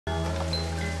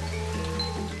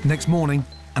Next morning,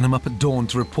 and I'm up at dawn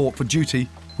to report for duty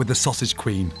with the sausage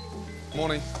queen.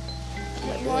 Morning.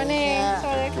 Good morning.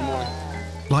 Good morning.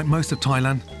 Like most of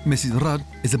Thailand, Mrs. Rudd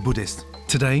is a Buddhist.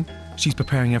 Today, she's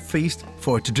preparing a feast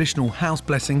for a traditional house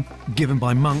blessing given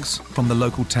by monks from the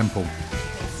local temple.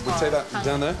 We'll take that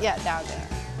down there? Yeah, down there.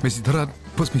 Mrs. Rudd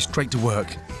puts me straight to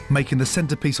work, making the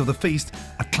centrepiece of the feast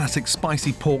a classic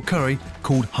spicy pork curry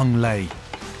called hung lei.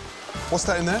 What's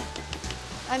that in there?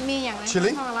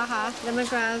 Chili?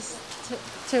 Lemongrass,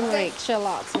 turmeric,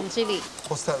 shallots, and chili.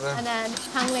 What's that there? And then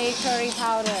hung lei curry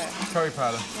powder. Curry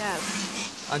powder?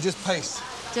 Yes. And just paste?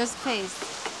 Just paste.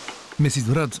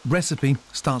 Mrs. Rudd's recipe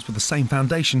starts with the same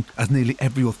foundation as nearly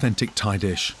every authentic Thai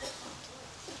dish.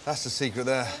 That's the secret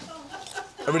there.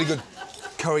 A really good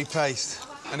curry paste.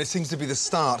 And it seems to be the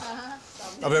start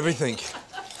of everything.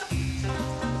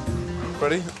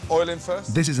 Ready? Oil in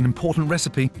first? This is an important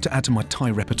recipe to add to my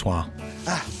Thai repertoire.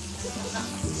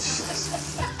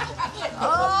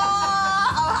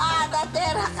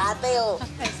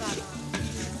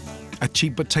 A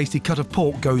cheap but tasty cut of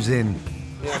pork goes in.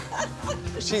 Yeah.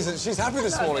 She's happy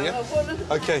this morning, yeah?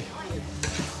 OK.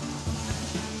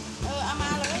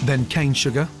 Then cane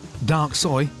sugar, dark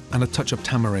soy and a touch of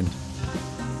tamarind.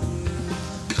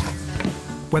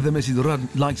 Whether Mrs.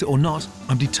 Rudd likes it or not,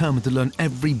 I'm determined to learn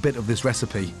every bit of this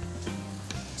recipe.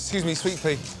 Excuse me, sweet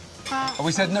pea.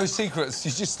 We said no secrets.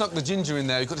 You just snuck the ginger in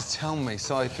there. You've got to tell me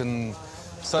so I can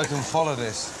follow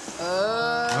this.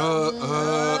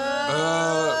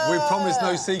 We promised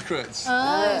no secrets.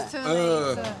 It's too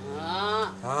late.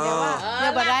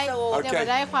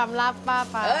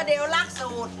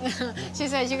 She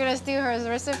said you're going to steal her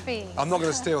recipe. I'm not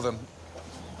going to steal them.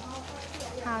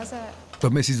 How's it?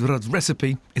 But Mrs. Rudd's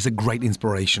recipe is a great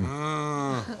inspiration.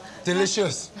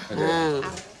 Delicious.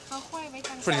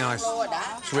 Pretty nice.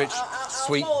 It's rich,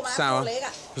 sweet, sour.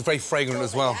 It's very fragrant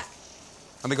as well.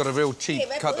 And they got a real cheap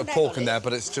cut of pork in there,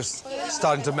 but it's just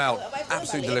starting to melt.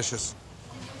 Absolutely delicious.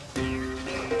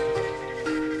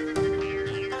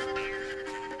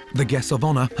 The guests of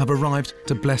honour have arrived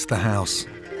to bless the house.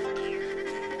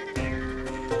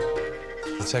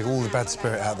 You take all the bad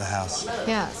spirit out of the house.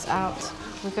 Yes, out.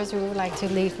 Because we would like to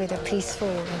live with a peaceful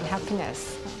and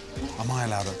happiness. Am I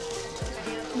allowed it?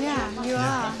 Yeah, you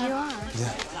are. You are.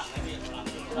 Yeah.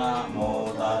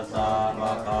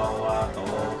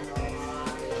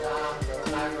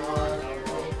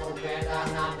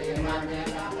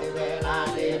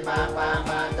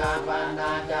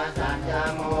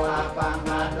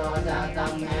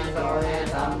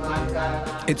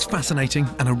 It's fascinating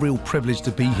and a real privilege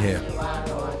to be here.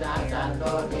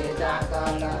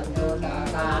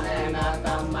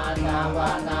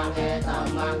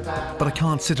 But I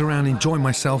can't sit around enjoying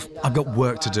myself. I've got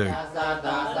work to do.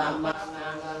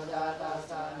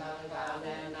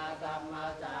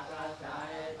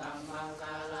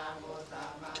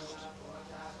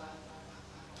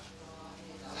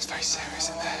 It's very serious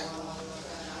in there.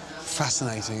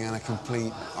 Fascinating and a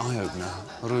complete eye-opener.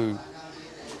 Ru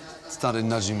started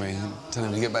nudging me and telling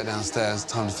me to get back downstairs.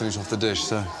 Time to finish off the dish,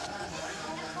 so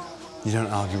you don't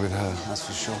argue with her, that's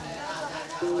for sure.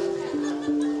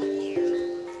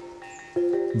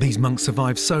 These monks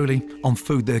survive solely on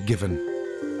food they're given.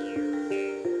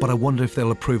 But I wonder if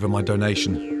they'll approve of my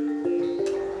donation.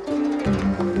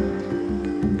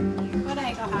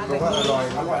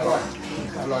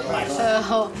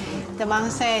 So the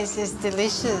monk says it's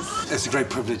delicious. It's a great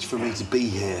privilege for me to be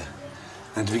here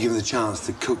and to be given the chance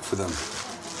to cook for them.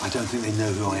 I don't think they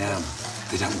know who I am.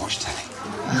 They don't watch telly.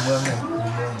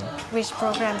 Which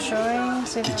program showing?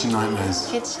 Kitchen Nightmares.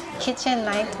 Kitchen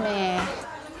Nightmare.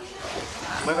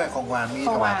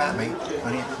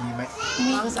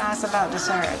 Moms asked about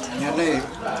dessert.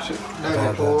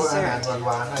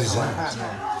 Dessert.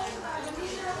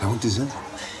 I want dessert.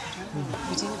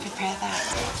 We didn't prepare that.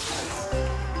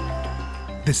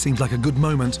 This seems like a good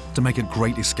moment to make a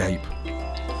great escape.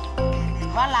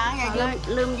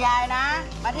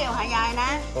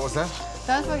 What was that?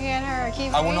 Don't forget her.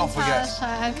 Keep I will not in forget. touch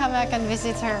and come back and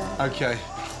visit her. OK.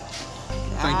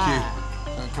 Thank you.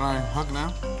 Can I hug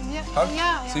now? Yeah. Hug?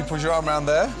 Yeah. So you put your arm around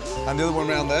there, and the other one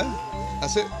around there.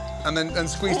 That's it. And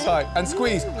squeeze tight. And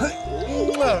squeeze.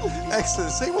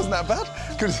 Excellent. See, wasn't that bad?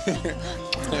 Good.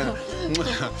 Yeah.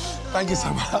 Thank you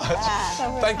so much.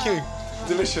 Thank you.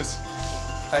 Delicious.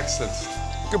 Excellent.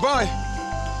 Goodbye.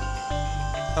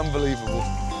 Unbelievable.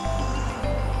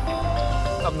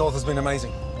 Up north has been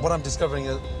amazing. What I'm discovering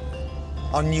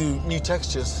are new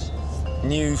textures,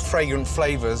 new fragrant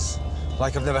flavours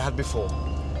like I've never had before,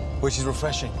 which is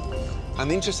refreshing. And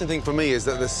the interesting thing for me is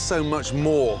that there's so much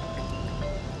more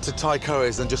to Thai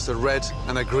curries than just a red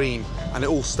and a green, and it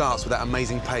all starts with that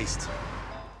amazing paste.